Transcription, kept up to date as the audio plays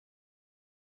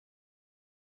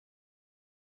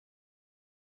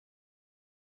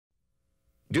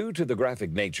Due to the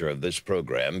graphic nature of this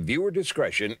program, viewer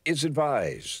discretion is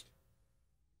advised.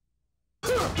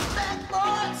 Bad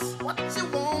boys, what you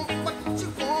want, what you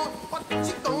want, what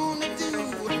you gonna do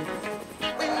when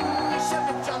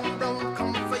Chevy John Brown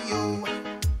come for you?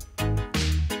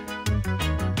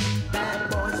 Bad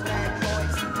boys,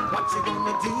 what you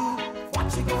gonna do? What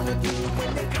you gonna do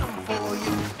when they come for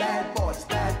you? Bad boys,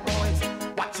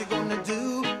 what you gonna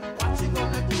do? What you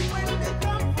gonna do when they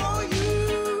come for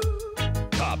you?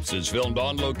 Cops is filmed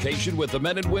on location with the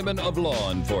men and women of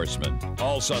law enforcement.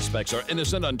 All suspects are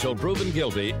innocent until proven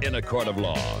guilty in a court of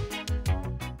law.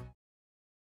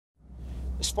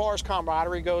 As far as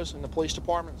camaraderie goes in the police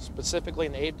department, specifically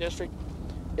in the 8th District,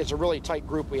 it's a really tight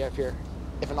group we have here.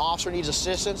 If an officer needs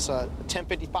assistance,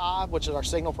 1055, which is our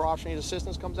signal for officer needs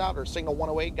assistance, comes out, or signal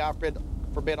 108, God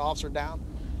forbid officer down,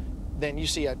 then you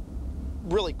see a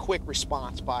really quick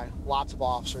response by lots of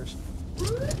officers.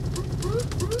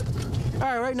 All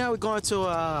right, right now we're going to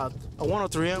a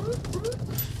 103M.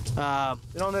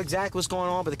 We don't know exactly what's going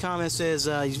on, but the comment says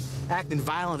he's acting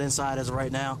violent inside as of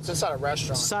right now. It's inside a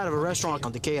restaurant. It's inside of a restaurant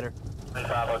on Decatur.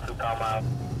 502 Palmyra.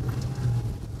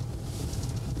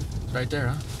 Right there,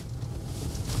 huh?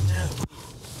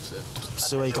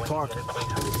 So you can park.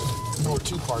 Or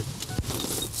two park.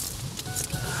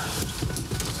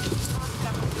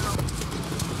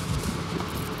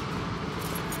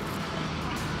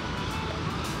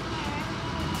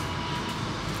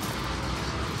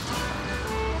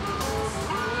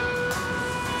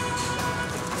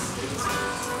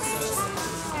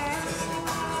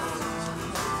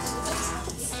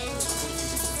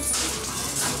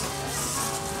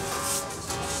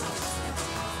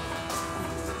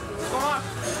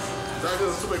 That's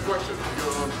a stupid question.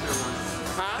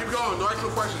 Huh? Keep going. Don't ask no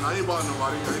question. I ain't bothering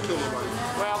nobody. I ain't killing nobody.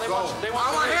 Well, they want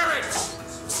I want to hear it.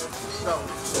 Go.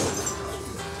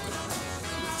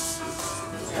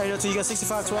 Hey, you got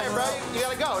 6512. Hey, bro, you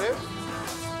gotta go, dude.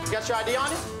 You got your ID on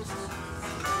you?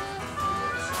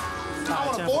 I don't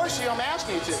want to force you. I'm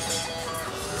asking you to.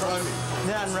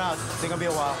 Yeah, en route. They're gonna be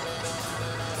a while.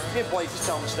 Get Blake, just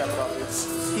tell him to step up, dude.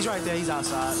 He's right there. He's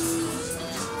outside.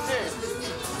 Dude.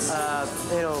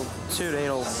 802 to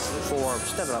 804.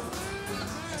 Step it up.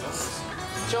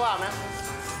 Chill out, man.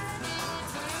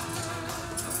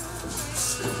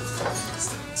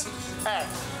 Hey,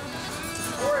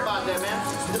 don't worry about that, man.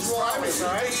 Just roll out with him,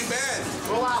 all right? He bad.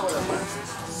 Roll out with him.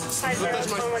 Hi, sir. That's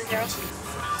my-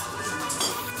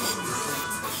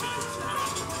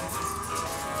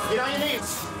 Get on your knees.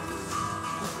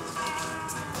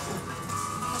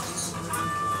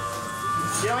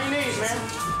 Get on your knees, man.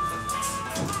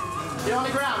 Get on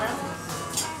the ground, man.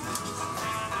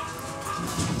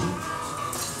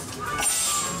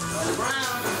 On the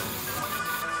ground.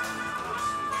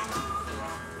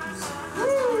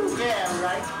 Woo! Yeah,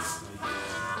 right.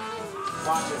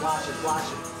 Watch it, watch it, watch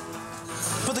it.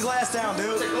 Put the glass down, dude.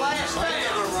 Put the glass down.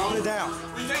 Put it down.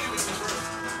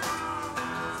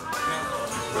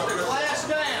 Put the glass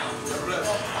down.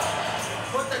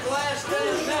 Put the glass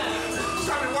down.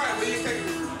 Tell me why, but you taking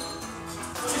me.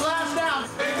 Put the glass down.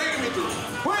 Where you taking me to?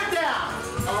 Put it down.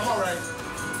 Oh, I'm all right.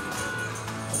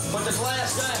 Put the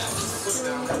glass down. Put it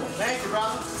down. Thank you,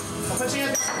 brother. I'll put your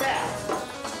hands on your back.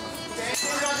 Okay,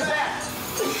 hands on your back.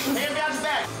 Hands behind your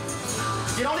back.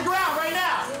 Get on the ground right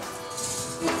now.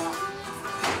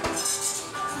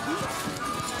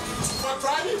 Want to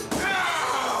try this?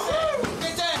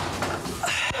 Get down.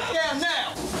 Get down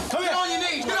now. Get on your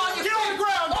knees. Get on the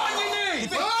ground. On your knees.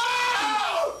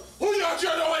 Who y'all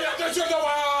trying to wait? Y'all trying to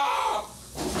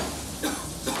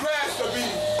Glass to be.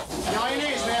 Get on your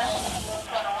knees, man.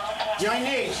 Get on your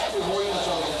knees.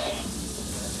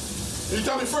 You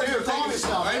tell me first. Here, calm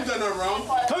yourself. I ain't done nothing wrong.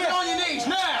 Come here. Get on your knees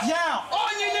now. Down.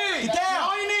 On your knees. Get down. Get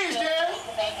on your knees, dude.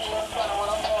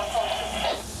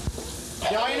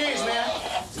 Get on your knees, man.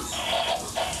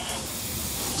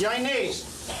 Get on your knees.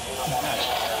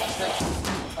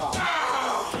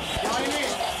 Get on your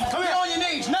knees. Come here. On your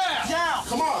knees now. Down.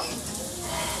 Come on.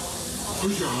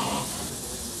 Who's your mom?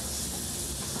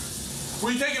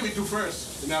 Where you taking me to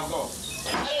first? And I'll go.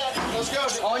 Let's go.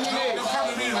 On your knees. Don't come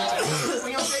to me right there.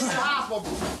 We're going to take you to the hospital.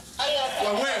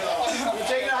 Well, where? We're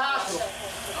taking you to the hospital.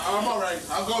 I'm all right.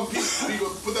 I'll go and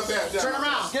put the bag down. Turn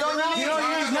around. Get on your knees. Get on your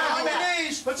knees now. On your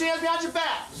knees. Put your hands behind your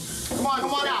back. Come on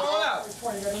out.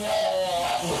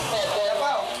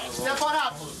 Step on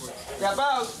out. Step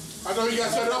out. I know you got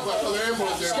set up. I saw the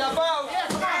ambulance there. Step out. Yeah,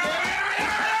 come on, man.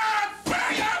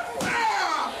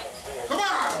 Come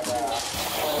on.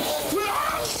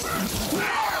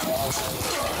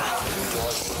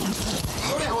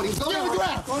 Go down, Woody. Go down.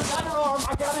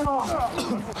 I got an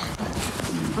arm.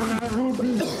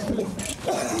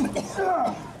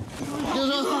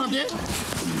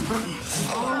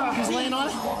 He's laying on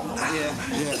it? Yeah.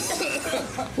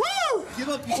 Woo! Give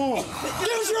up your arm.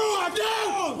 Give your arm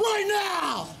down right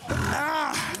now!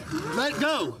 Let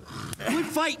go. Quit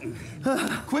fighting.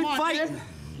 Quit fighting. Man.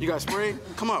 You got spray?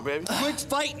 Come on, baby. Quit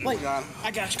fighting. Wait,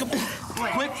 I got you. Come on.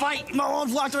 Quit fighting. My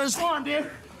arm's locked on his arm, dude.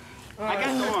 I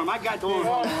got the arm. I got the arm.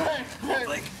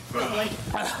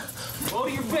 Go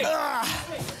to your feet. Go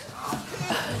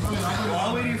all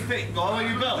the way to your feet. Go all the way to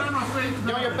your belly.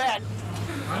 Go on your back.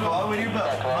 Go all the way to your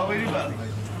belly. Go all the way to your belly.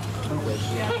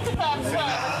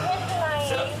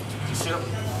 Sit up.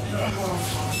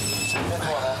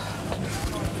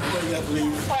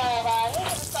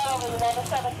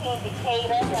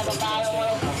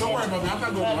 Don't worry about me. I'm not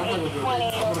going to do it. I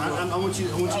want you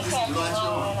to just relax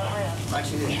your arm. Relax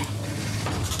your head.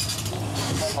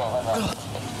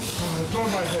 Throw my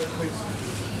head, please.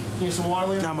 You need some water,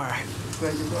 Liam? No, I'm all right.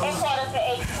 Thank you, bro. Headquarters to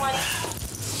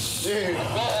 820.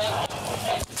 Yeah.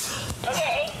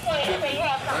 Okay, 820. So you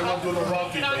have I some. ain't gonna do no wrong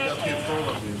thing. I just can't throw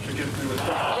up here. To get through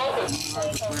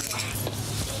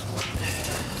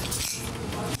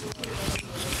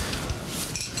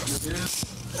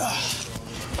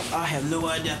I have no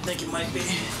idea. I think it might be.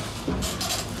 I'm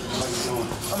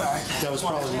all right. That was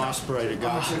probably my spray that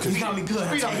got You got me good.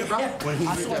 When he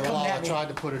I hit saw it that coming wall, I at me. tried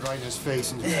to put it right in his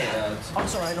face. And Oh,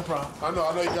 it's all right. No problem. I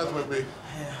know you got it with me.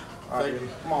 Yeah. Thank you.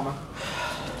 Come on, man.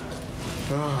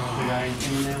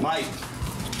 Mike,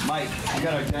 you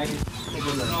got our jacket?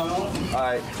 All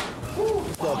right.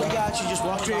 Look, I got you. Just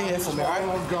walk straight ahead for me, all right?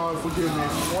 Oh, God, forgive me.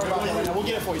 Worry about that right now. We'll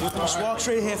get it for you. Just walk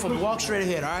straight ahead for me. Walk straight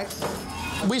ahead, all right?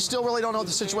 We still really don't know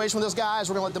the situation with those guys.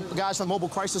 We're going to let the guys from the mobile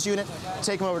crisis unit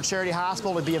take them over to Charity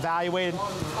Hospital to be evaluated.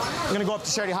 We're going to go up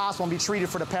to Charity Hospital and be treated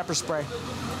for the pepper spray.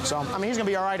 So, I mean, he's going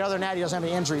to be all right. Other than that, he doesn't have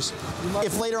any injuries.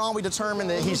 If later on we determine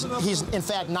that he's in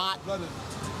fact not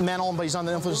mental, but he's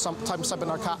under the influence of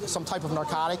some type of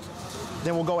narcotic,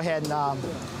 then we'll go ahead and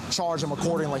charge him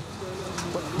accordingly.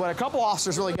 But a couple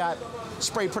officers really got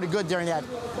sprayed pretty good during that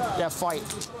fight.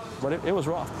 But it was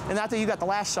rough. And I think you got the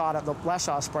last shot of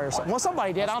spray or something. Well,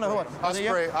 somebody did. I don't know who it was. I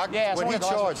sprayed. When he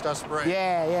charged, I sprayed.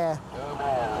 Yeah.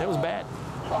 It was bad.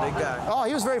 Big guy. Oh,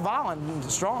 he was very violent and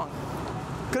strong.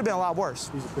 Could have been a lot worse.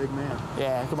 He's a big man.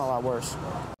 Yeah, could have been a lot worse.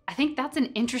 I think that's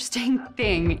an interesting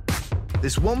thing.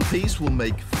 This one piece will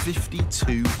make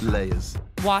 52 layers.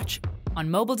 Watch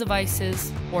on mobile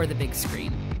devices or the big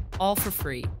screen. All for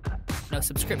free. No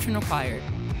subscription required.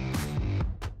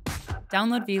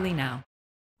 Download Veely now.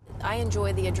 I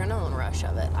enjoy the adrenaline rush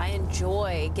of it. I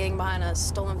enjoy getting behind a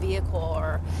stolen vehicle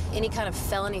or any kind of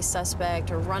felony suspect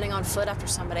or running on foot after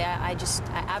somebody. I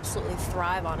absolutely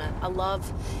thrive on it. I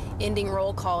love ending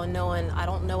roll call and knowing I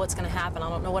don't know what's going to happen. I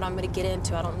don't know what I'm going to get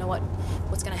into. I don't know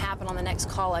what's going to happen on the next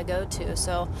call I go to.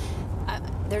 So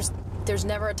there's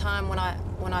never a time when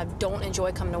I don't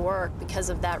enjoy coming to work because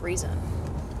of that reason.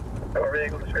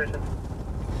 Vehicle description.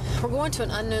 We're going to an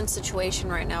unknown situation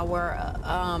right now where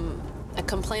a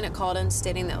complainant called in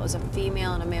stating that it was a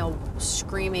female and a male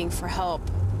screaming for help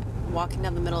walking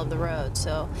down the middle of the road.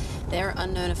 So they're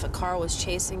unknown if a car was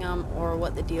chasing them or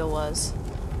what the deal was.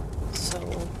 So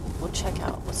we'll check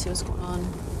out. Let's see what's going on.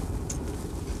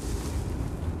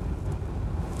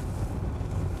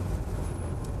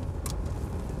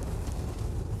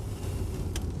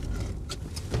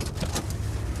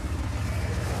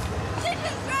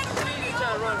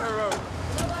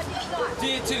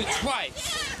 Did too, twice.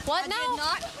 What now?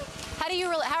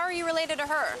 How are you related to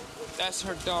her? That's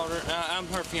her daughter. I'm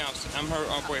her fiance. I'm her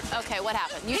boyfriend. Okay, what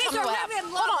happened? You tell me what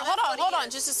happened. Hold on,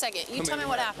 just a second. You tell me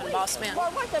what happened, boss man.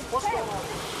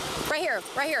 Right here.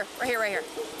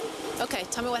 Okay,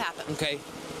 tell me what happened. Okay.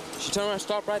 She turned around,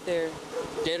 stopped right there,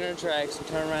 dead in her tracks, and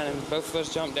turned around, and both of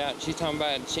us jumped out. She told me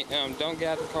about don't get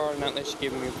out of the car not unless you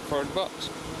give me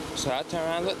 $40. So I turned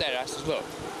around and looked at her. I said, look,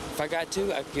 if I got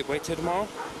to, I could wait till tomorrow.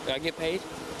 I get paid.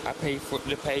 I pay for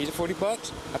the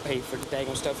 $40. I pay for the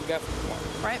daggone stuff we got for tomorrow.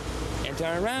 Right. And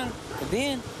turn around, and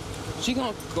then she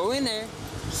gonna go in there,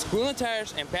 squealing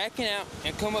tires and backing out,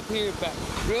 and come up here about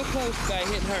real close by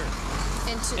hitting her,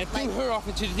 and threw her off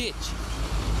into the ditch.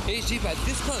 She's about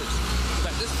this close,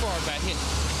 about this far, about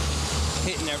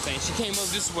hitting everything. She came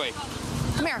over this way.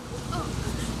 Come here.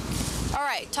 All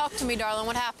right, talk to me, darling.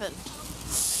 What happened?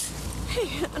 Hey,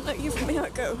 I know you from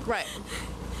Echo. Right.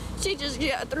 She just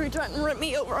got through trying to rip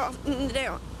me over off and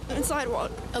down the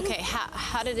sidewalk. Okay,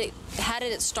 how did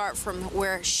it start from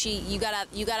where you got out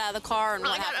of the car and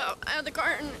what happened? I got out of the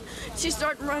car and she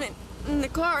started running in the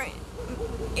car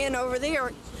and over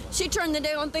there. She turned the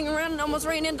damn thing around and almost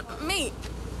ran into me.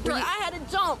 I had to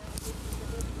jump.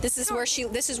 This is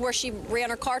where she ran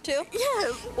her car to?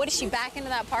 Yeah. What, did she back into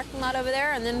that parking lot over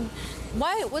there? And then,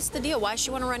 why, what's the deal? Why does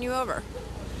she want to run you over?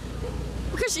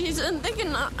 Because she's thinking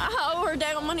how her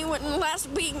dad money went last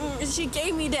week, and she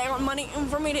gave me dad money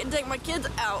for me to take my kids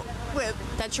out with.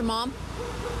 That's your mom?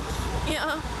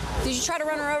 Yeah. Did you try to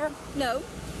run her over? No.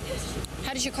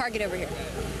 How did your car get over here?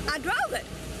 I drove it.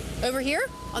 Over here?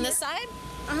 On this side?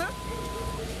 Uh-huh.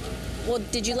 Well,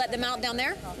 did you let them out down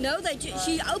there? No,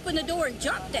 she opened the door and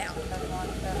jumped out.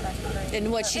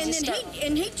 And what,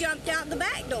 and he jumped out the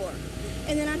back door.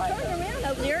 And then I turned around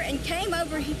over there and came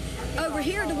over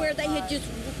here to where they had just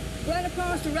run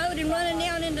across the road and running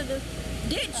down into the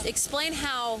ditch. Explain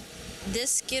how this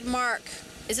skid mark,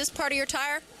 is this part of your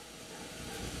tire?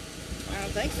 I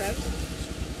don't think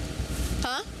so.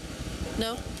 Huh?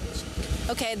 No?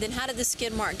 Okay, then how did the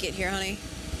skid mark get here, honey?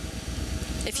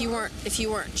 If you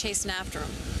weren't chasing after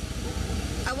him.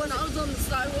 I was on the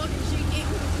sidewalk and she came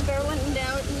barreling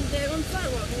down the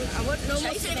sidewalk. I wasn't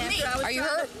chasing after her. Are you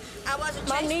hurt? I wasn't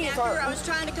chasing after her. I was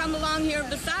trying to come along here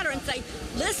beside her and say,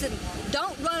 listen,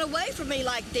 don't run away from me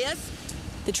like this.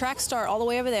 The tracks start all the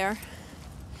way over there.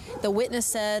 The witness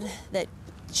said that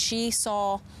she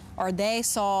saw, or they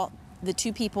saw, the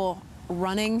two people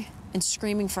running and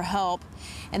screaming for help,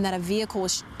 and that a vehicle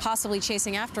was possibly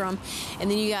chasing after them. And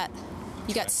then you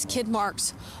got skid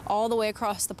marks all the way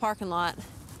across the parking lot,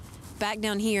 back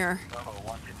down here,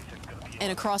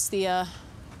 and across the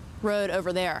road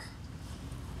over there,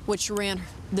 which ran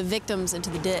the victims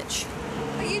into the ditch.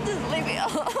 You just leave me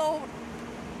alone.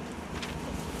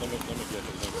 Let me get his info.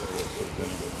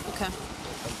 Okay.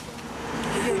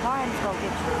 Your line's gonna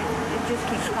get you. It just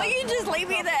keeps coming. Will you just leave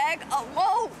me the heck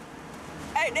alone?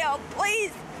 Hey, now,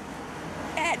 please.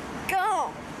 And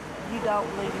go. You don't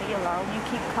leave me alone. You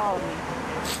keep calling me,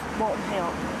 wanting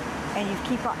help, and you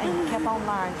kept on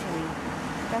lying to me.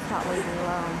 That's not leaving me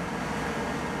alone.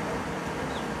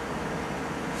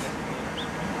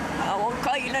 I won't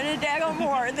call you none of daggone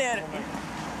more then.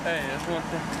 Hey, that's one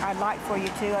thing. I'd like for you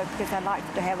to, because I'd like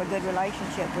to have a good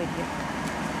relationship with you.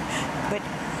 But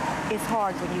it's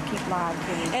hard when you keep lying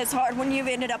to me. It's hard when you've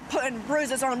ended up putting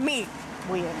bruises on me.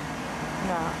 When?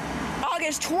 No.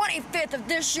 August 25th of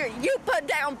this year, you put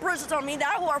down bruises on me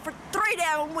that I wore for 3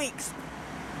 down weeks.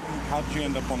 How'd you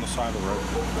end up on the side of the road?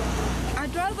 I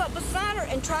drove up beside her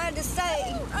and tried to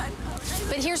say.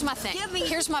 But here's my thing.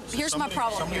 Here's my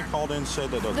problem. Somebody called in and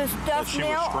said that she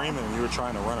was screaming and you were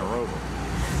trying to run her over.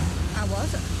 I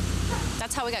wasn't.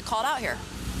 That's how we got called out here.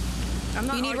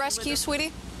 You need rescue,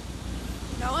 sweetie?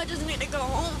 No, I just need to go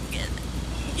home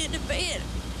and get to bed.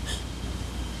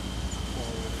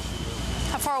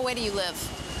 How far away do you live?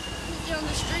 Down the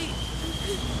street.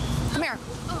 Come here.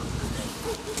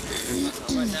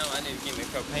 Right now, I need to get me a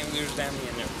couple painless down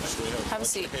here and everything. Have a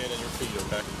seat. Your head and your feet,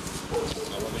 okay?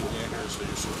 I'll leave you in here so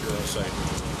you're secure and safe.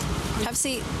 Have a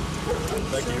seat.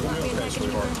 Thank you. Okay,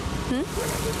 sweetheart.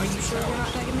 Are you sure you're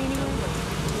not taking me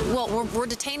anywhere? Well, we're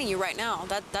detaining you right now.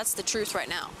 That's the truth right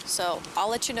now. So I'll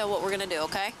let you know what we're gonna do,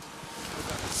 okay?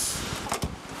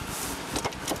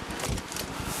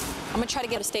 I'm gonna try to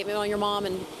get a statement on your mom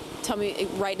and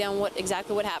write down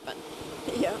exactly what happened.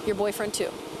 Yeah. Your boyfriend too.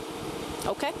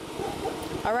 Okay.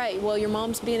 All right. Well, your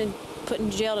mom's being put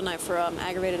in jail tonight for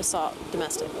aggravated assault,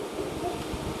 domestic.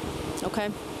 Okay.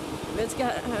 This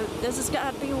has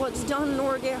got to be what's done in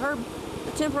order to get her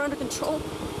temper under control.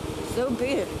 So be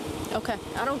it. Okay.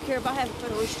 I don't care if I have to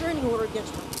put a restraining order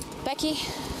against her. Becky,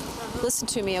 listen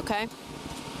to me, okay?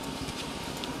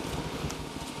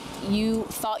 You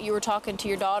thought you were talking to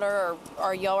your daughter,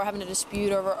 or y'all were having a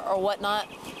dispute or whatnot,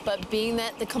 but being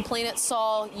that the complainant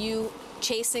saw you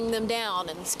chasing them down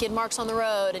and skid marks on the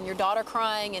road and your daughter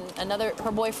crying and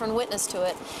her boyfriend witnessed to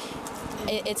it,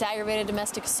 it's aggravated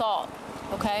domestic assault,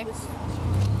 okay?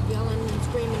 Yelling and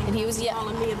screaming and he was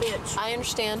calling me a bitch. I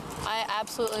understand. I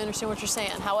absolutely understand what you're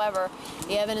saying. However,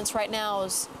 the evidence right now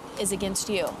is against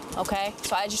you, okay?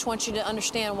 So I just want you to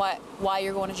understand why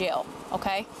you're going to jail,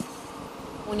 okay?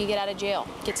 When you get out of jail,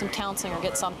 get some counseling or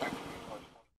get something.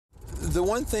 The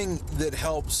one thing that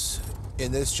helps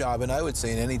in this job, and I would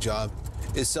say in any job,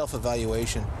 is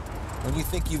self-evaluation. When you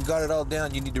think you've got it all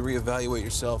down, you need to reevaluate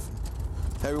yourself.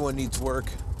 Everyone needs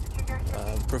work.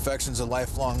 Perfection's a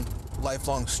lifelong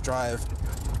strive,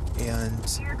 and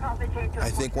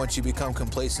I think once you become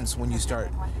complacent, when you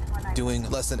start doing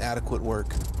less than adequate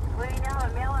work. We're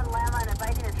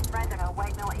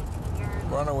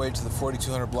on our way to the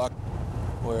 4200 block,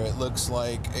 where it looks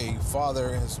like a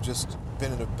father has just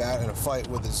been in a fight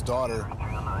with his daughter,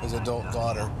 his adult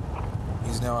daughter.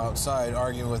 He's now outside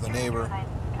arguing with a neighbor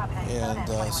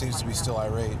and seems to be still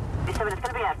irate. It's going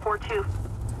to be at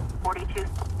 4242.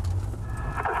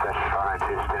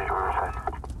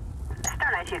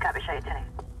 copy, show you 10.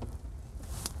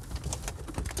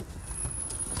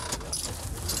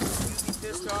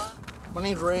 My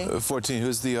name's Ray. 14.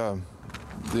 Who's the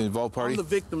involved party? I'm the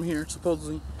victim here,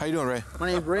 supposedly. How you doing, Ray?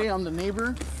 My name's Ray. I'm the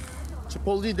neighbor.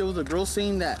 Supposedly there was a girl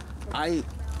saying that I.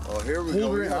 Oh, here we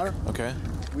go. Okay.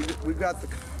 We got the.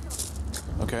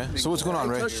 Okay. So what's going on,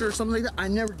 Ray? I touched her or something like that. I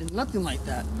never did nothing like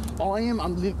that. All I am,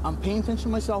 I'm paying attention to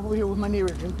myself over here with my neighbor,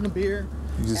 drinking a beer.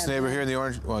 You this neighbor here in the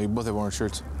orange. Well, you both have orange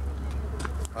shirts.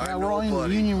 Yeah, we're all in the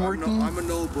union working. I'm a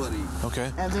nobody.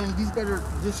 Okay. And then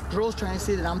this girl's trying to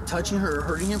say that I'm touching her or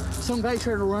hurting him. Some guy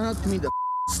tried to run up to me to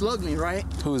slug me, right?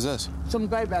 Who is this? Some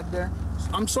guy back there.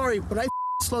 I'm sorry, but I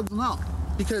slugged him out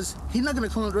because he's not gonna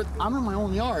come. I'm in my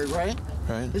own yard, right?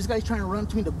 Right. This guy's trying to run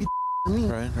to me to beat me.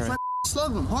 Right. So I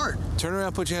slugged him hard. Turn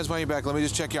around, put your hands behind your back. Let me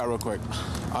just check you out real quick.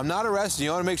 I'm not arresting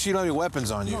you. I want to make sure you don't have any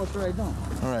weapons on you. No, sir, I don't.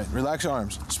 All right. Relax your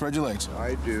arms. Spread your legs.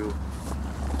 I do.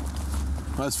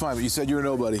 That's fine, but you said you were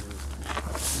nobody.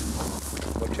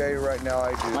 I'll tell you right now,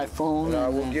 I do. My phone. And I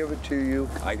will give it to you.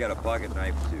 I got a pocket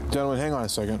knife too. Gentlemen, hang on a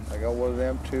second. I got one of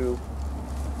them too.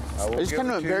 I will It's give kind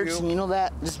it of to embarrassing, you know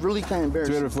that? It's really kind of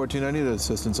embarrassing. 314, I need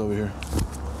assistance over here.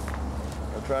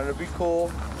 I'm trying to be cool.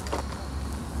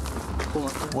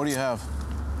 What do you have?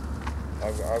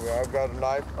 I've got a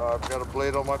knife. I've got a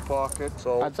blade on my pocket.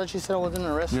 So I thought you said I wasn't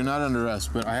arrested. You're not under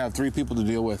arrest, but I have 3 people to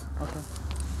deal with. Okay.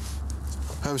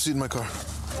 Have a seat in my car.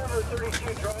 Number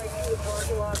 32, driving through the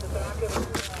parking lot at the back of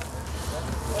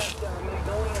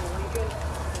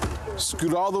Lincoln.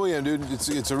 Scoot all the way in, dude.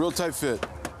 It's a real tight fit.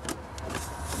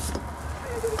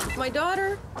 My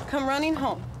daughter come running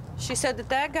home. She said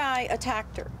that guy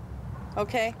attacked her,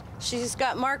 okay? She's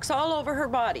got marks all over her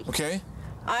body. Okay.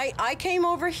 I came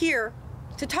over here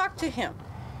to talk to him.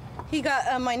 He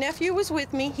got, my nephew was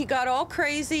with me. He got all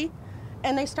crazy,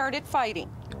 and they started fighting.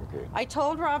 Okay. I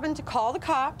told Robin to call the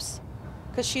cops,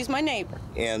 because she's my neighbor.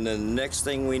 And the next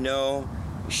thing we know,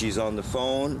 she's on the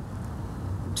phone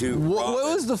to Robin.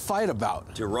 What was the fight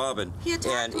about? To Robin. He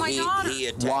attacked and my daughter. He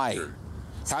attacked Why? her.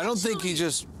 I don't think he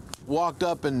just walked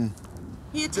up and...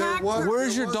 He attacked her.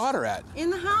 Where's your daughter at? In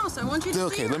the house. I want you to see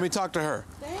Okay, her. let me talk to her.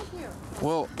 Thank you.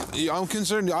 Well, I'm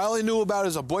concerned. All I knew about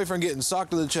is a boyfriend getting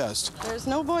socked to the chest. There's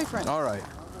no boyfriend. All right.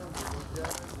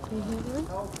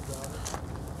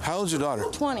 How old's your daughter?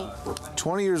 20.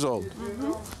 20 years old.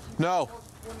 Mm-hmm. No.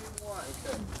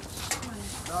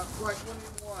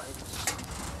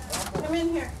 Come in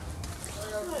here.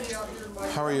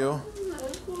 How are you?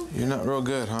 You're not real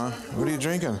good, huh? What are you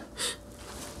drinking?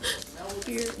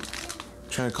 Beer.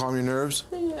 Trying to calm your nerves?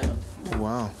 Yeah.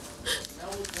 Wow.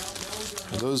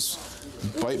 Are those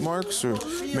bite marks or...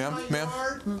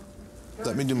 Ma'am?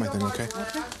 Let me do my thing, okay?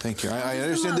 Thank you. I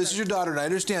understand this is your daughter, and I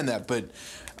understand that, but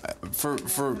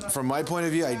from my point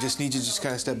of view, I just need you to just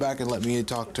kind of step back and let me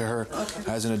talk to her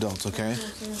as an adult, okay?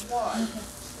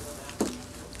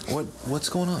 What's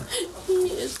going on?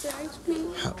 He attacked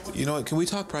me. You know what? Can we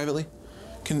talk privately?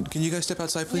 Can you guys step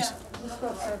outside, please? Yeah. Let's go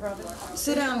outside, Robin.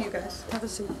 Sit down, you guys. Have a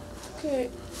seat. Okay.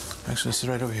 Actually, sit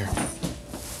right over here.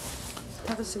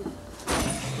 Have a seat.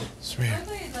 Sit right here.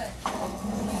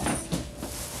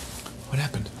 What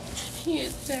happened? He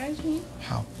attacked me.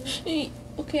 How?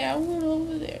 Okay, I went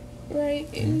over there, right?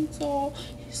 And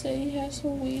he said he had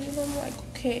some weed, and I'm like,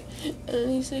 okay. And then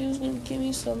he said he was gonna give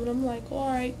me some, and I'm like, all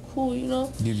right, cool, you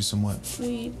know? Give you some what?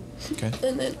 Weed. Okay.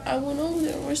 And then I went over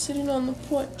there, we're sitting on the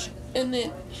porch, and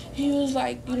then he was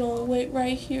like, you know, wait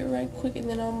right here, right quick. And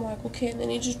then I'm like, okay. And then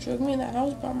he just dragged me in the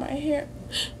house by my hair.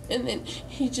 And then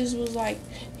he just was like,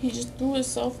 he just threw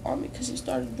himself on me because he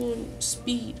started doing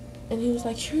speed. And he was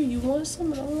like, here, you want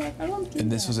some? And I'm like, I don't do that.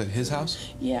 And this was at his house?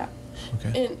 Yeah.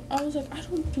 Okay. And I was like, I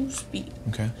don't do speed.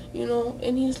 Okay. You know?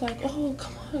 And he's like, oh,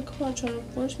 come on, trying to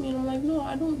force me. And I'm like, no,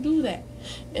 I don't do that.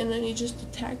 And then he just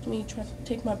attacked me, tried to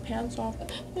take my pants off.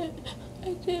 And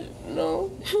I didn't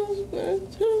know he was going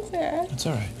to do that. It's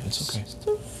all right. It's okay.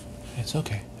 It's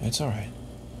okay. It's all right.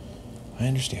 I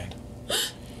understand.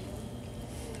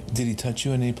 Did he touch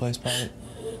you in any place private?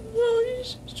 No, he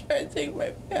just tried to take my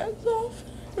pants off.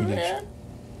 You did?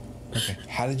 Okay.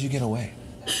 How did you get away?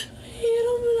 I hit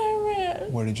him and I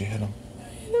ran. Where did you hit him? I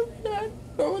hit him and I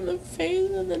threw him in the face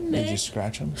and the neck. Did you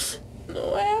scratch him?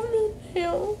 No, I have no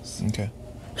nails. Okay.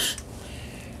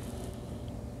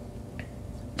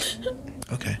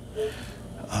 Okay.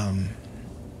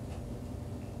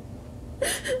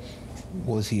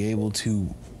 Was he able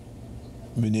to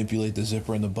manipulate the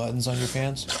zipper and the buttons on your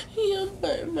pants? He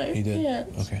unbuttoned my He did?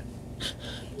 pants. Okay.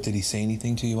 Did he say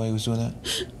anything to you while he was doing that?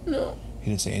 No.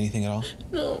 He didn't say anything at all?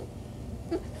 No.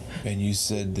 And you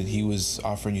said that he was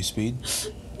offering you speed?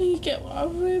 He kept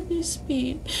offering me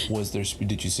speed. Was there speed?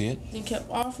 Did you see it? He kept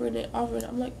offering it.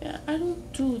 I'm like, man, I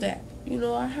don't do that. You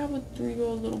know, I have a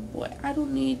 3-year-old little boy. I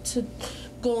don't need to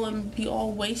go and be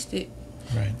all wasted.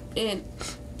 Right. And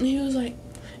he was like,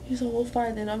 well,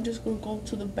 fine, then I'm just going to go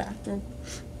to the bathroom.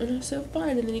 And I said,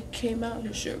 fine. And then he came out,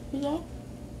 his shirt was off,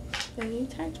 and he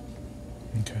attacked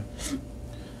me. Okay.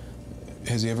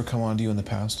 Has he ever come on to you in the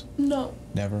past? No.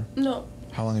 Never? No.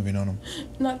 How long have you known him?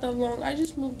 Not that long. I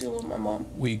just moved in with my mom.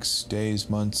 Weeks, days,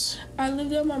 months? I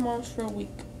lived at my mom's for a week.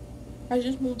 I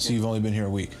just moved in. So you've only been here a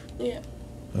week? Yeah.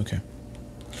 Okay.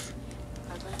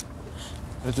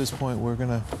 At this point, we're going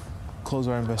to close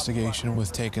our investigation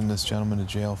with taking this gentleman to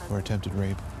jail for attempted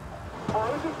rape.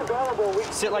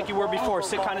 Sit like you were before.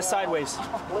 Sit kind of sideways.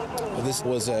 This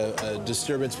was a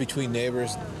disturbance between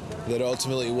neighbors that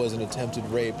ultimately was an attempted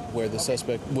rape where the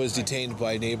suspect was detained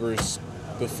by neighbors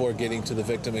before getting to the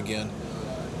victim again.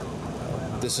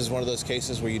 This is one of those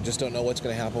cases where you just don't know what's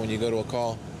going to happen when you go to a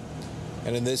call.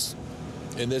 And in this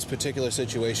particular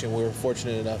situation, we were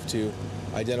fortunate enough to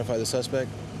identify the suspect,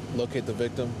 locate the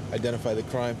victim, identify the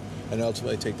crime, and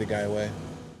ultimately take the guy away.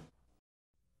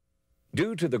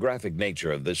 Due to the graphic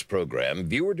nature of this program,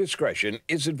 viewer discretion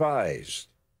is advised.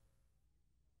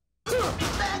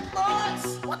 Bad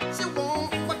boys, what you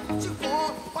want, what you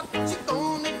want, what you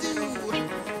gonna do when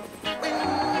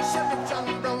Chevy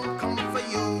John Brown come for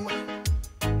you?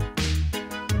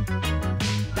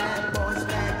 Bad boys,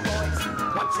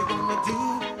 what you gonna do?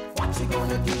 What you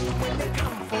gonna do when they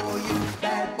come for you?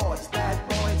 Bad boys,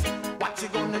 what you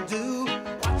gonna do?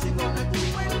 What you gonna do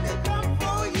when they come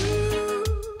for you?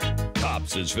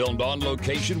 Cops is filmed on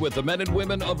location with the men and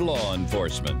women of law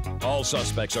enforcement. All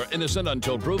suspects are innocent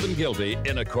until proven guilty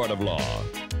in a court of law.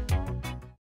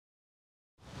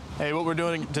 Hey, what we're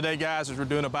doing today, guys, is we're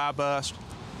doing a buy bust.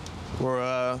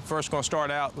 We're first going to start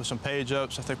out with some page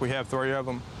ups. I think we have 3 of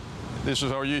them. This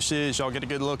is our UCs. Y'all get a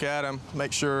good look at them.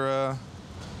 Make sure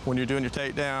when you're doing your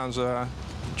takedowns,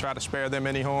 try to spare them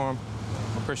any harm.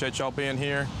 Appreciate y'all being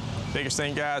here. Biggest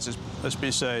thing, guys, is let's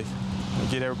be safe.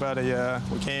 Get everybody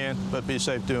we can, but be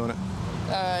safe doing it.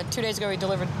 2 days ago, he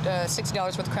delivered $60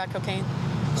 worth of crack cocaine.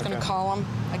 He's going to call him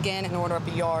again and order up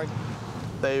a yard.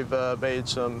 They've made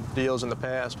some deals in the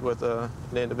past with an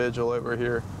individual over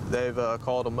here. They've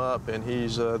called him up, and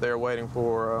he's there waiting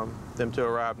for them to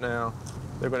arrive now.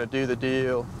 They're going to do the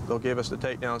deal. They'll give us the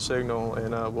takedown signal,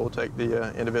 and we'll take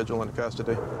the individual into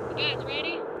custody. You guys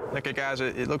ready? Okay, guys,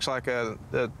 it looks like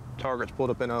the target's pulled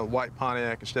up in a white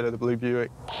Pontiac instead of the blue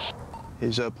Buick.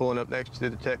 He's pulling up next to the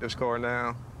detective's car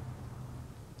now.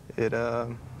 It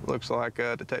looks like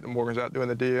Detective Morgan's out doing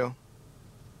the deal.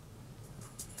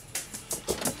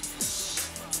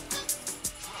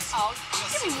 Oh,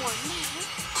 give me more than that,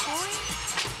 Corey.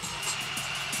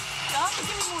 Doc, give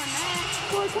me more than that.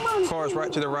 Corey, come on. Car's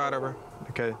right to the right of her.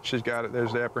 Okay, she's got it.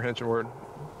 There's the apprehension word.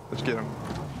 Let's get him.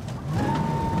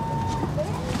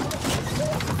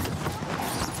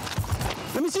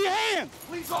 Let me see your hand.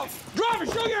 Please, officer. Driver,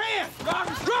 show your hand.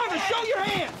 Driver, show your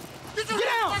hand. Get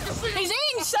out. He's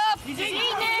eating stuff. He's eating it.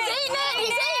 He's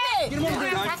eating it. Get him over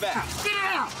here. Get it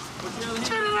out.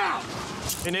 Get it out.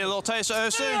 You need a little taste of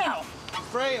OC? Get it out.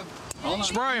 Spray him.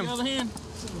 Spray him. Give me the other hand.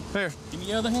 Here. Give me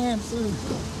the other hand.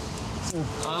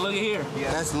 Look at here.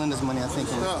 Yeah, that's Linda's money, I think.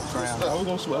 We're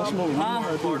going to smoke.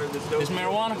 It's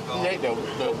marijuana?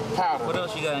 The powder. What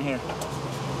else you got in here?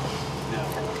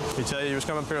 He tell you he was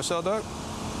coming for a cell dog?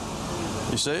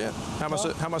 You see it? How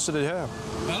much did he have?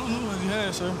 I don't know what he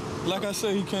had, sir. Like I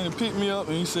said, he came to pick me up,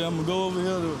 and he said, I'm going to go over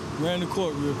here to ran the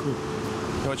court real quick.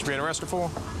 You know what you're being arrested for?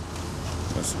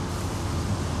 Yes, sir.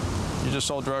 You just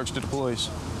sold drugs to the police.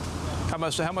 How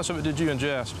much of it did you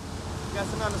ingest? You got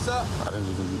some on the sub? I didn't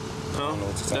even, I don't know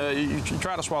what to say. You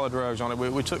tried to swallow drugs on it.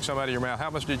 We took some out of your mouth. How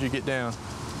much did you get down?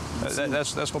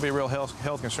 That's going to be a real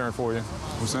health concern for you.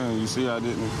 I'm saying, you see, I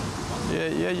didn't.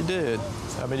 Yeah, you did.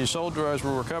 I mean, you sold drugs, we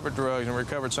recovered drugs, and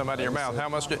recovered some out of your mouth. How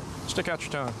much did... Stick out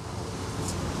your tongue.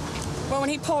 Well, when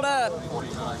he pulled up,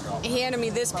 he handed me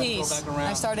this piece.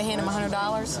 I started handing him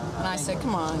 $100, and I said,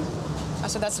 come on. I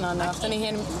said, that's not enough. Then he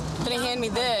handed me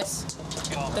this,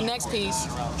 the next piece,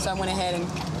 so I went ahead and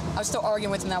I was still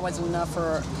arguing with him that wasn't enough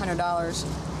for $100.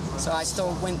 So I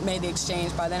still made the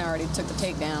exchange. By then, I already took the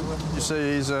takedown. You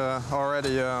see, he's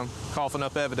already coughing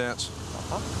up evidence,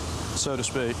 so to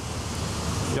speak.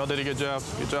 Y'all did a good job.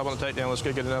 Good job on the takedown. Let's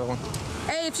go get another one.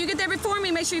 Hey, if you get there before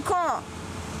me, make sure you call.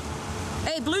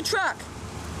 Hey, blue truck.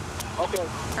 Okay.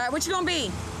 All right, what you gonna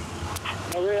be?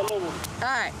 A red Lumina. All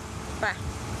right, bye.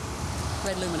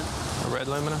 Red Lumina. A red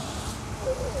Lumina?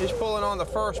 He's pulling on the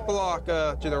first block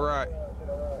to the right.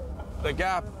 The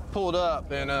guy pulled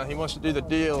up, and he wants to do the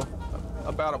deal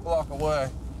about a block away.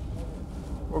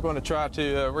 we're going to try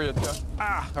to readjust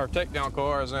our takedown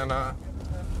cars and.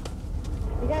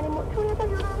 You got any more?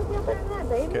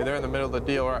 Okay, they're in the middle of the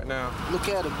deal right now. Look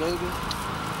at it, baby.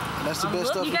 And that's the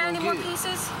best stuff you you're got gonna any more get.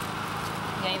 pieces?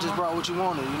 I just brought what you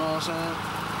wanted, you know what I'm saying?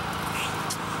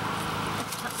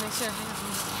 Make sure.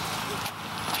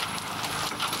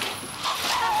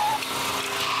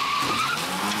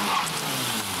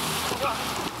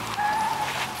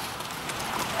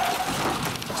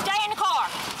 Stay in the car.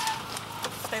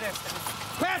 Stay there.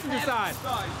 Passenger side.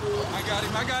 I got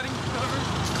him. I got him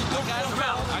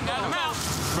out.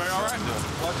 Very all right.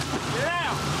 Get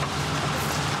out.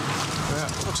 Yeah,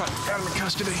 looks like we got him in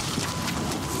custody.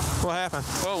 What happened?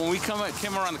 Well, when we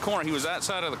came around the corner, he was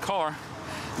outside of the car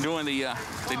doing the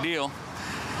deal.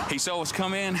 He saw us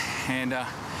come in, and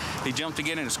he jumped to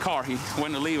get in his car. He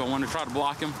went to leave. I wanted to try to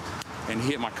block him, and he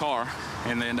hit my car,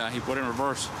 and then he put it in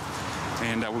reverse,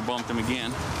 and we bumped him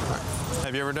again.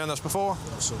 Have you ever done this before?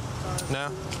 No?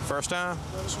 First time?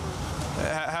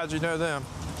 How'd you know them?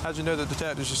 How'd you know the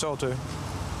detectives you sold to?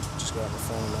 Just got my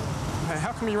phone now. Hey,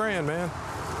 how come you ran, man?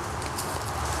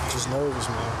 Just nervous,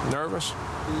 man. Nervous?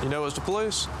 You know it was the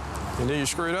police? You knew you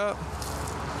screwed up?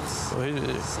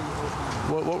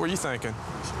 Well, what were you thinking?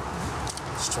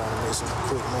 Just trying to make some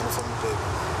quick money for my baby.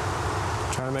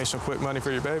 Trying to make some quick money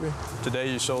for your baby?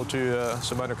 Today you sold to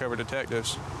some undercover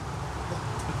detectives.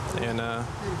 And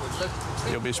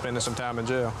you'll be spending some time in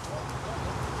jail.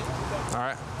 All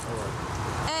right?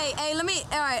 Hey, let me,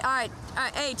 all right,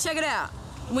 hey, check it out.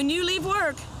 When you leave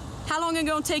work, how long is it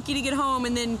gonna take you to get home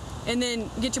and then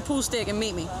get your pool stick and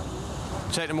meet me?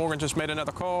 Detective Morgan just made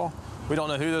another call. We don't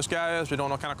know who this guy is. We don't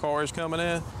know what kind of car he's coming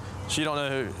in. She don't know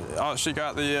who. She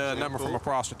got the number from a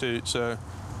prostitute. So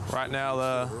right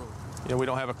now, we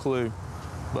don't have a clue.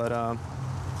 But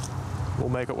we'll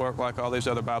make it work like all these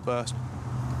other by bust.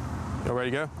 Y'all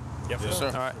ready to go? Yep. Yes, sir.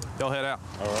 All right, y'all head out.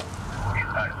 All right.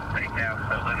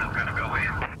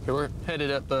 Okay, we're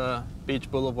headed up Beach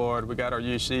Boulevard. We got our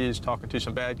UCs talking to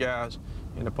some bad guys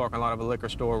in the parking lot of a liquor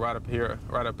store right up here,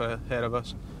 right up ahead of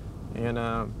us. And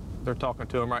they're talking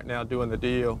to them right now, doing the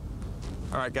deal.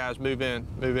 All right, guys, move in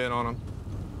on them.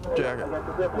 Jacket.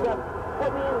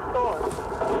 Put me in the store.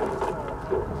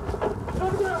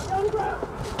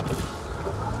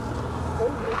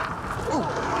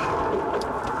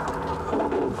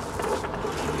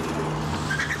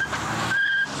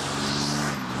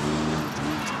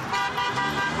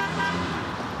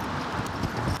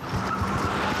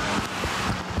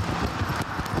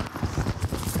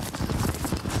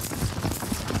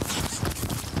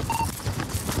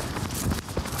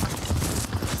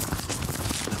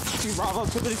 Bravo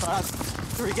 255.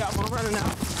 3 got one running now.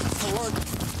 Forward.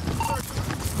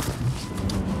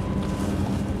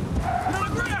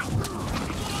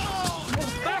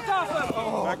 Back off of him!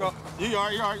 Oh. Back up. You all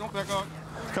right, don't back up.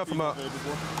 Cuff him up. Hey,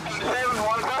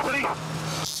 water company?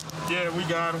 Yeah, we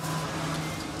got him.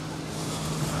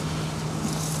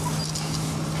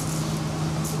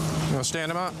 You want to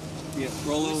stand him up? Yeah,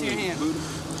 roll over. Your hand.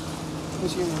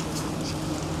 What's your hand?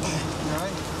 You all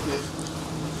right? Yeah.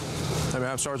 Hey,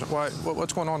 man, Sergeant White.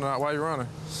 What's going on tonight? Why are you running?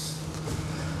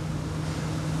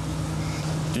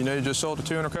 Do you know you just sold to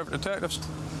 2 undercover detectives?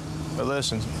 But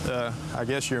listen, I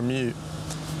guess you're mute,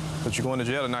 but you're going to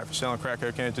jail tonight for selling crack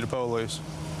cocaine to the police.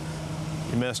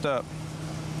 You messed up.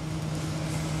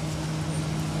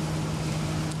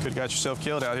 Could have got yourself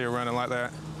killed out here running like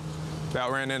that.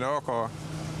 About ran into our car.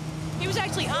 He was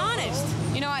actually honest.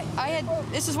 You know, I had,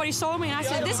 this is what he sold me, and I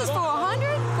said, this is for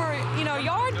 100 for, a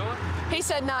yard? He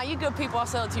said, nah, you good people, I'll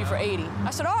sell it to you for 80.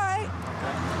 I said, all right.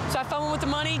 So I phoned him with the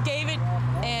money, gave it,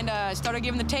 and started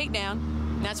giving the takedown.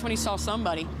 And that's when he saw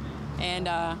somebody. And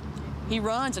he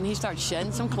runs, and he starts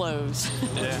shedding some clothes.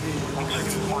 Yeah.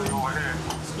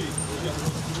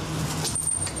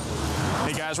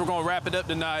 Hey, guys, we're going to wrap it up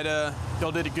tonight.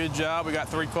 Y'all did a good job. We got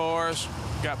 3 cars,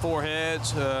 got 4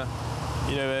 heads.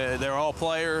 They're all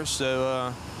players,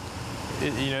 so,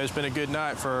 it's been a good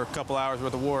night for a couple hours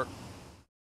worth of work.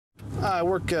 I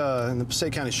work in the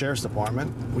Passaic County Sheriff's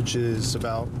Department, which is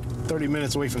about 30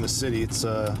 minutes away from the city. It's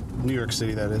New York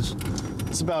City, that is.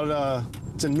 It's about,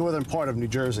 it's in northern part of New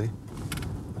Jersey.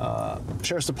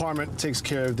 Sheriff's Department takes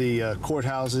care of the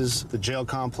courthouses, the jail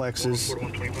complexes,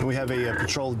 and we have a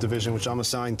patrol division, which I'm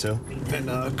assigned to.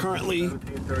 And currently,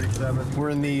 we're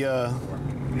in the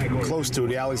close to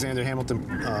the Alexander Hamilton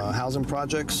housing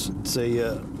projects. It's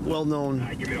a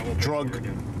well-known drug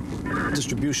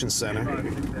distribution center.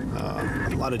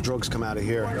 A lot of drugs come out of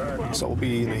here, so we'll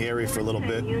be in the area for a little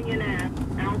bit.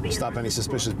 Stop any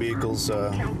suspicious vehicles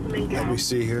that we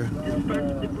see here.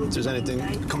 If there's anything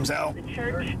that comes out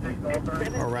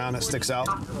or around that sticks out,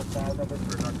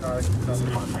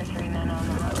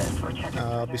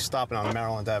 I'll be stopping on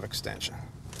Maryland Ave extension.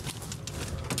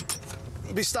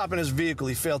 I'll be stopping his vehicle.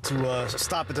 He failed to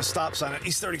stop at the stop sign at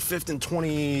East 35th and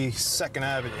 22nd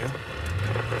Avenue.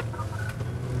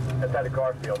 That's at the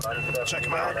Garfield. Check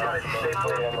him out.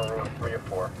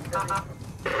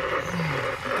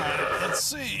 Let's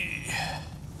see.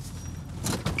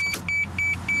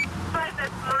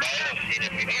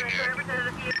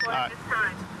 All right.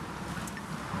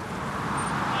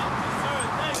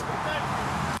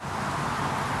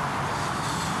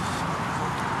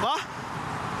 Huh?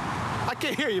 I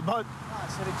can't hear you, bud. I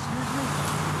said, excuse you?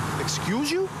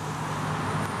 Excuse you?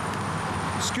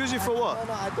 Excuse you for what?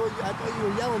 No, I thought you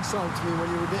were yelling something to me when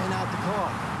you were getting out the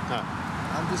car. No.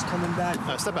 I'm just coming back.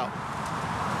 No, step out.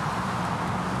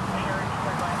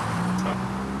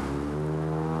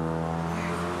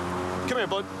 Come here,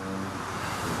 bud.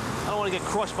 I don't want to get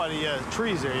crushed by the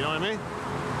trees here, you know what I mean?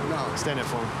 No. Stand there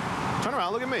for me. Turn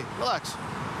around, look at me. Relax.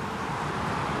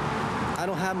 I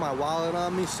don't have my wallet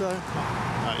on me, sir.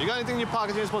 All right, you got anything in your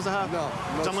pocket you're supposed to have? No.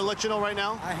 So I'm going to let you know right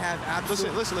now. I have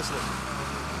absolutely... Listen.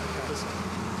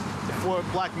 The 4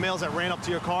 black males that ran up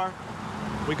to your car,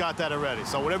 we got that already.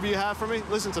 So whatever you have for me,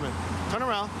 listen to me. Turn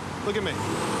around, look at me.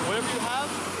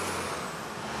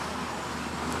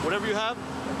 Whatever you have,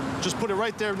 just put it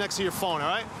right there next to your phone, all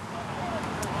right?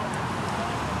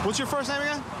 What's your first name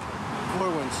again?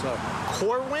 Corwin, sir.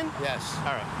 Corwin? Yes.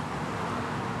 All right.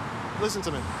 Listen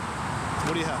to me.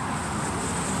 What do you have?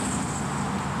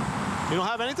 You don't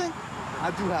have anything?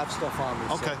 I do have stuff on me,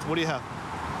 Okay, sir. what do you have?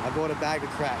 I bought a bag of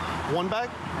crack. 1 bag?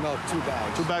 No, 2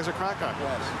 bags. 2 bags of crack? All right.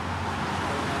 Yes.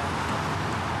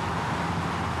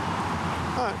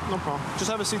 All right, no problem.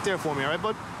 Just have a seat there for me, all right,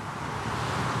 bud?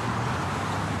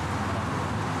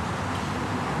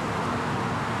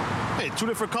 Hey, 2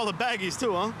 different color baggies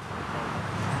too, huh?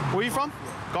 Where are you from?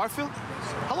 Garfield?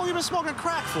 How long you been smoking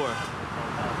crack for?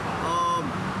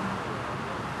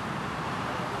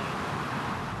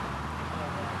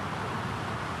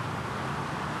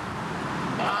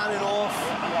 On and off.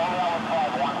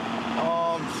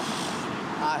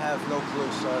 I have no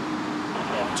clue, sir.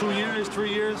 2 years, 3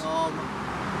 years? Well,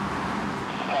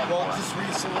 just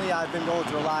recently, I've been going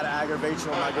through a lot of aggravation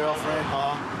with my girlfriend.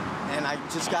 And I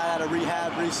just got out of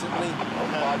rehab recently.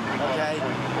 Okay?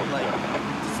 Like,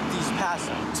 these past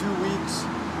 2 weeks,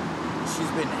 she's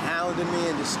been hounding me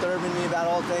and disturbing me about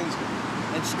all things.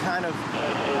 And she kind of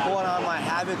brought on my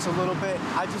habits a little bit.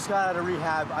 I just got out of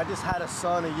rehab. I just had a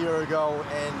son a year ago,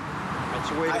 and that's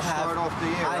a way to start off the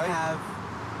year, right? I have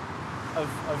a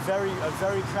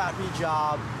very crappy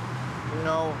job. You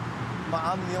know,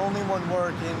 I'm the only one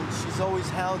working. She's always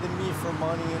hounding me for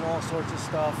money and all sorts of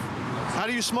stuff. How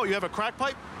do you smoke? You have a crack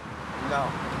pipe? No.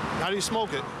 How do you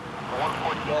smoke it?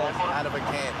 Well, out of a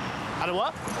can. Out of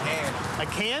what? Can. A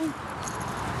can?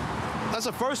 That's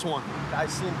the first one.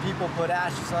 I've seen people put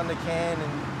ashes on the can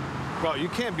and... Bro, you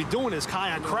can't be doing this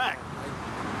high on crack.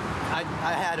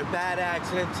 I had a bad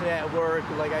accident today at work.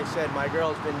 Like I said, my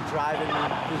girl's been driving me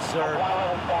berserk.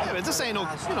 Yeah, but this ain't no,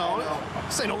 you know,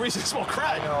 this ain't no reason to smoke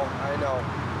crack. I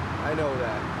know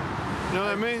that. You know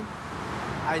what I mean?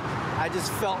 I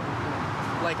just felt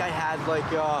like I had like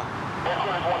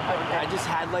I just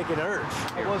had like an urge.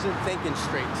 I wasn't thinking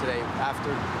straight today.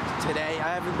 After today,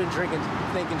 I haven't been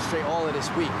thinking straight all of this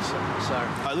week, sir.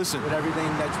 All right, listen. With everything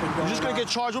that's been going on. You're just gonna get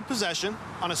charged with possession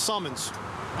on a summons.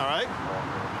 All right?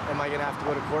 Am I gonna have to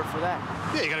go to court for that?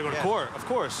 Yeah, you gotta go to court, of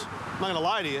course. I'm not gonna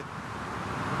lie to you.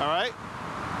 All right?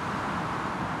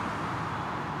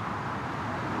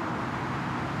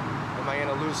 Am I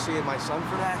gonna lose seeing my son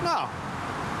for that? No.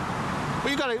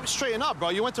 Well, you gotta straighten up, bro.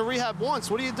 You went to rehab once.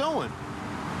 What are you doing?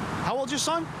 How old's your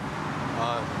son?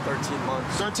 13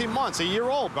 months. 13 months, a year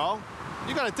old, bro.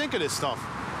 You gotta think of this stuff.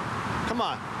 Come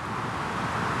on.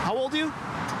 How old are you?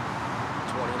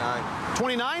 29.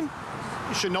 29?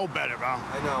 You should know better, bro.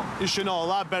 I know. You should know a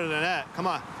lot better than that. Come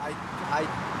on.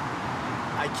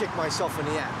 I kick myself in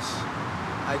the ass.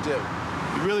 I do.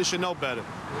 You really should know better.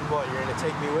 What, you're gonna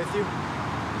take me with you?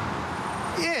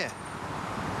 Yeah.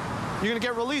 You're gonna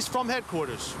get released from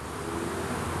headquarters.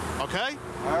 Okay?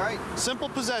 All right. Simple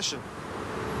possession.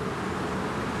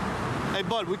 Hey,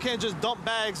 bud, we can't just dump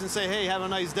bags and say, hey, have a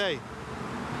nice day.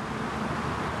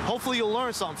 Hopefully you'll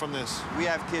learn something from this. We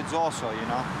have kids also, you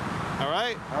know. All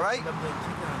right? All right?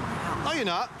 No, you're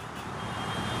not.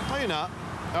 No, you're not.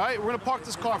 All right, we're gonna park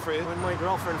this car for you. When my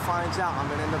girlfriend finds out, I'm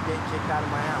gonna end up getting kicked out of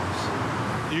my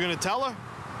house. You gonna tell her?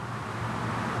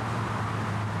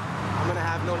 I'm gonna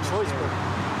have no choice but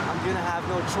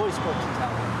to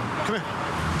tell her. Come here.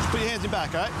 Just put your hands in your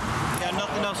back, all right? You got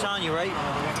nothing else on you, right?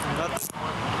 Nothing,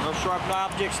 no sharp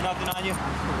objects, nothing on you?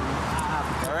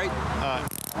 All right? All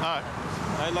right.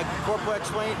 I'd like the corporal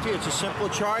explain to you. It's a simple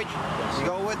charge. You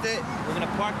go with it. We're going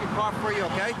to park your car for you,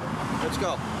 okay? Let's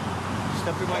go.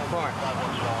 Step in my car.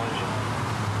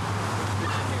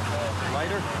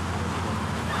 Lighter?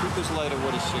 Keep his lighter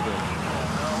with his cigarette.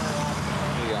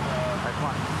 There you go. All right, come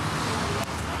on.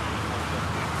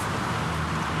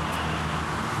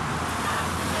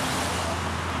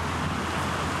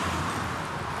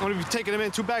 I'm going to be taking him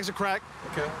in 2 bags of crack.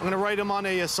 Okay. I'm going to write him on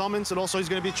a summons, and also he's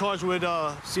going to be charged with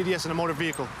CDS in a motor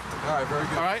vehicle. All right, very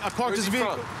good. All right, I parked his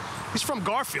vehicle. He's from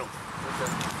Garfield.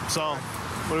 Okay. So,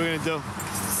 what are we going to do?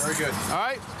 Very good. All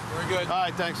right? Very good. All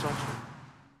right, thanks, man.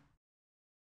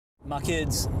 My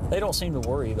kids, they don't seem to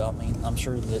worry about me. I'm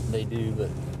sure that they do, but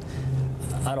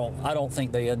I don't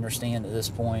think they understand at this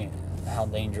point how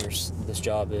dangerous this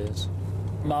job is.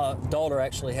 My daughter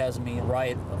actually has me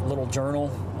write a little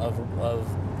journal of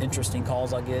interesting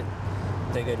calls I get.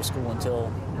 They go to school and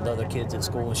tell the other kids at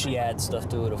school, and she adds stuff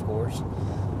to it, of course.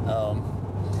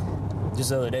 Just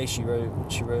the other day,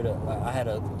 I had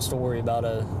a story about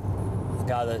a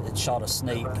guy that had shot a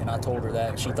snake, and I told her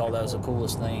that, and she thought that was the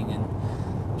coolest thing, and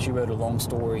she wrote a long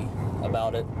story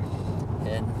about it.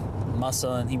 And my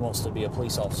son, he wants to be a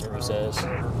police officer, he says.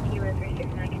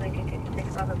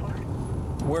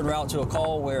 We're en route to a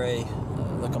call where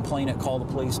the complainant called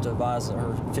the police to advise that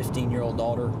her 15-year-old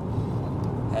daughter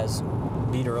has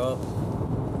beat her up.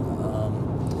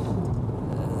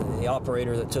 The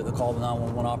operator that took the call, the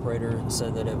 911 operator,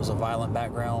 said that it was a violent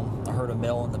background. I heard a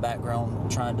male in the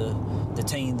background trying to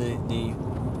detain the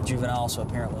juvenile, so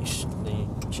apparently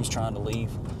she's trying to leave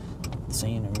the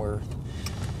scene, and we're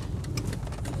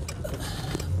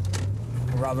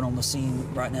arriving on the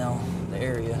scene right now, the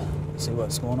area, see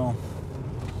what's going on.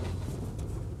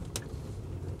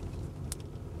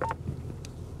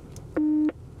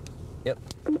 Yep.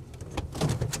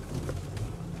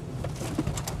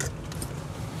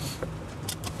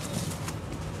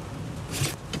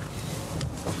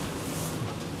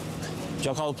 Did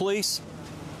y'all call the police?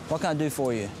 What can I do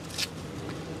for you?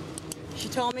 She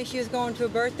told me she was going to a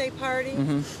birthday party.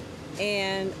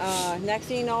 And next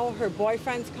thing you know, her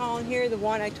boyfriend's calling here, the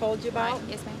one I told you about. Right.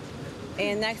 Yes, ma'am.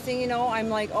 And next thing you know, I'm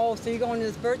like, oh, so you're going to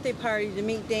this birthday party to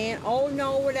meet Dan? Oh,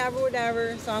 no,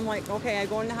 whatever. So I'm like, okay, I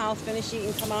go in the house, finish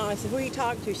eating, come out. I said, who are you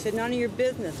talking to? She said, none of your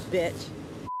business, bitch.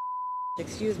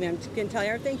 Excuse me, I'm just going to tell you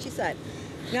everything she said.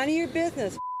 None of your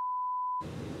business.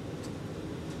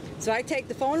 So I take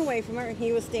the phone away from her, and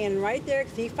he was standing right there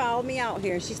because he followed me out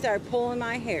here, and she started pulling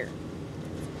my hair.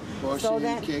 Pushing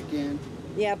and kicking.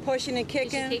 Yeah, pushing and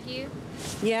kicking. Did she kick you?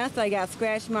 Yes, I got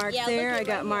scratch marks there. I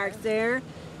got marks there.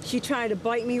 She tried to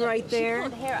bite me right there. She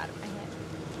pulled hair out of my head.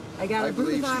 I got a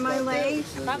bruise on my leg.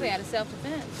 Probably out of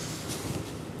self-defense.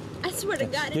 I swear to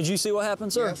God. Did you see what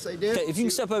happened, sir? Yes, I did. Okay, if you can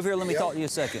step over here, let me talk to you a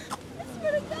second. I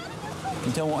swear to God. Can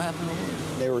you tell me what happened?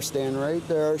 They were standing right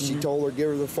there. She told her to give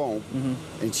her the phone,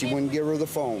 and she wouldn't give her the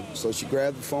phone. So she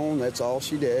grabbed the phone. That's all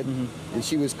she did. And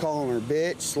she was calling her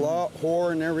bitch, slut,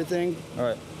 whore, and everything. All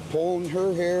right. Pulling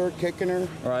her hair, kicking her.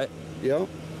 All right. Yep.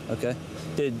 Okay.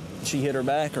 Did she hit her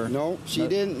back or? No, she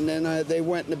didn't. And then they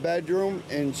went in the bedroom,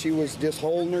 and she was just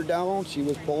holding her down. She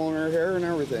was pulling her hair and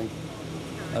everything.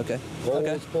 Okay.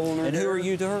 Okay. Was pulling her and who hair. are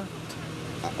you to her?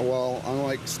 Well, I'm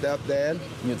like stepdad.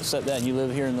 You're the stepdad. You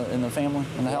live here in the family,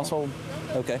 in the household.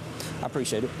 Okay. I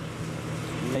appreciate it.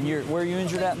 And where are you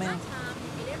injured at, ma'am?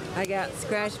 I got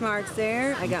scratch marks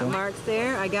there. I got marks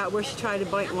there. I got where she tried to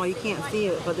bite me. Well, you can't see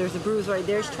it, but there's a bruise right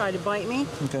there. She tried to bite me.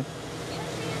 Okay.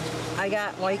 I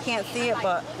got, well, you can't see it,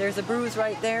 but there's a bruise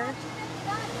right there.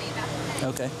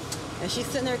 Okay. And she's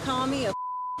sitting there calling me a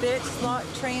bitch, slut,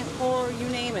 tramp, whore, you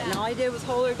name it. And all I did was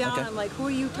hold her down. Okay. I'm like, who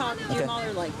are you talking to your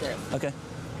mother like this? Okay.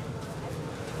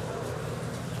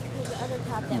 The other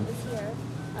cop that was here.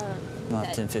 Not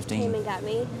that 10-15. Came and got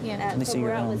me. Yeah. Let me see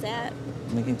where your I was at.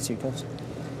 Let me see your cuffs.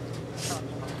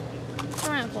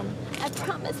 Turn around for me. I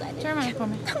promise I didn't. Turn around for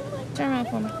me. Turn around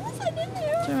for me. I promise I didn't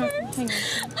hear her first. Hang on. I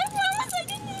promise I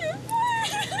didn't hear her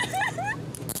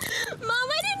first. Mom,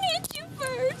 I didn't hit you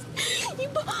first. You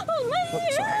pulled my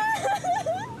hair.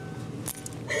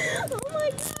 Oh my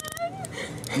God.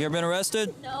 You ever been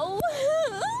arrested? No.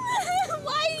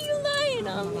 Why are you lying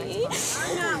on me?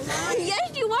 I'm not lying.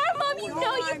 Yes, you are, Mom. You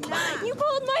know you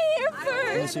pulled my hair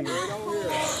first.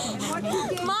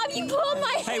 Mom, you pulled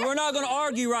my hair. Hey, we're not going to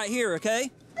argue right here, okay?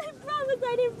 I promise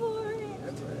I didn't pull her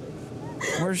hair.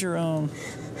 Where's your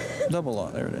double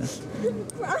lock? There it is.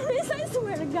 Promise, I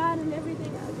swear to God and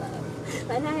everything I love.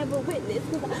 And I have a witness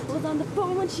because I was on the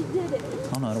phone when she did it.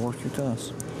 I don't know how to work your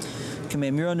cuss. Okay,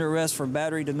 ma'am, you're under arrest for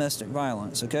battery domestic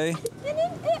violence, okay? I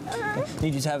didn't hit her.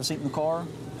 Need you to have a seat in the car?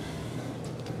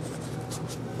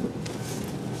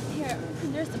 Here,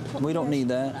 there's the We don't need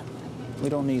that. We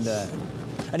don't need that.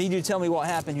 I need you to tell me what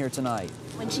happened here tonight.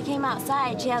 When she came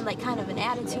outside, she had like kind of an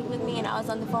attitude with me, and I was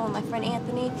on the phone with my friend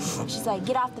Anthony. She's like,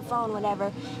 get off the phone,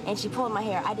 whatever, and she pulled my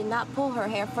hair. I did not pull her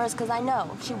hair first because I know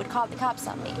she would call the cops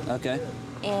on me. Okay.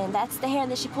 And that's the hair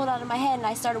that she pulled out of my head, and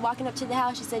I started walking up to the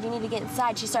house. She said, you need to get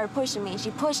inside. She started pushing me, and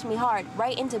she pushed me hard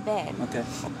right into bed. Okay.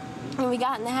 And we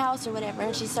got in the house or whatever,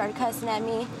 and she started cussing at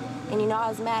me, and you know, I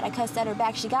was mad. I cussed at her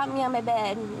back. She got me on my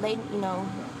bed, and laid, you know,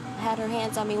 had her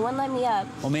hands on me, wouldn't let me up.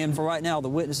 Well, ma'am, for right now, the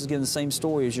witness is giving the same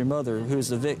story as your mother, who is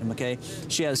the victim, okay?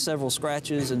 She has several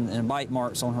scratches and bite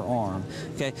marks on her arm,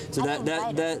 okay? So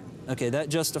that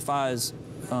justifies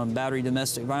battery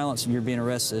domestic violence, and you're being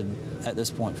arrested at this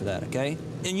point for that, okay?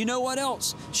 And you know what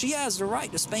else? She has the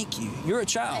right to spank you. You're a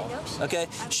child, okay?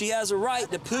 She has a right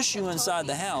to push you inside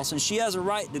the house, and she has a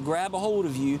right to grab a hold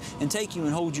of you and take you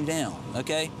and hold you down,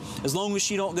 okay? As long as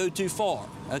she don't go too far,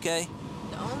 okay?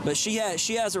 But she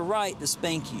has a right to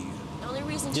spank you. The only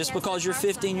reason just because you're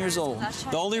 15 years old.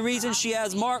 The only reason she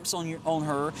has marks on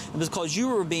her is because you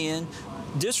were being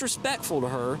disrespectful to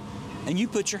her and you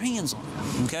put your hands on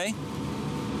her, okay?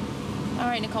 All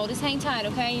right, Nicole, just hang tight,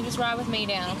 okay? You just ride with me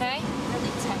down, okay? Really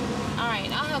tight. All right,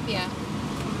 I'll help you out.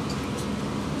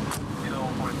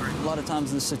 A lot of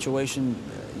times in this situation,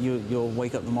 you'll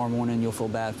wake up tomorrow morning and you'll feel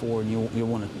bad for her and you'll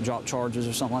want to drop charges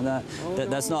or something like that.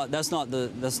 That's not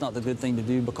the good thing to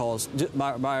do, because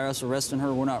by us arresting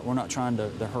her, we're not trying to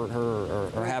hurt her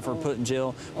or have her put in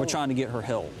jail. We're trying to get her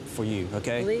help for you,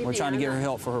 okay? We're trying to get her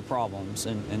help for her problems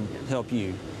and help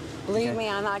you. Believe me,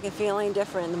 I'm not going to feel any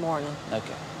different in the morning.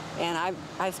 Okay. And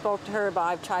I spoke to her, but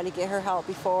I've tried to get her help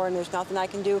before, and there's nothing I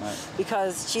can do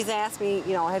because she's asked me,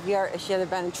 you know, has she ever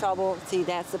been in trouble? See,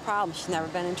 that's the problem. She's never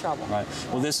been in trouble. Right.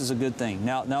 Well, this is a good thing.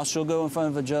 Now she'll go in front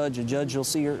of a judge. A judge will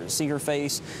see her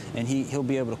face, and he'll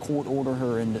be able to court order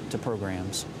her into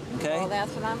programs. Okay. Well,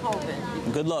 that's what I'm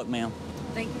hoping. Good luck, ma'am.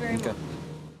 Thank you very much.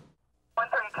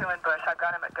 132 in Bush. I've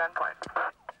got him at gunpoint.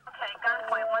 Okay,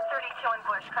 gunpoint 132 in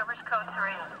Bush. Covers code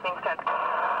 3. Thanks, 10.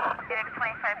 Phoenix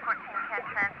 2514 can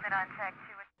transmit on tag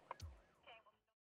 2.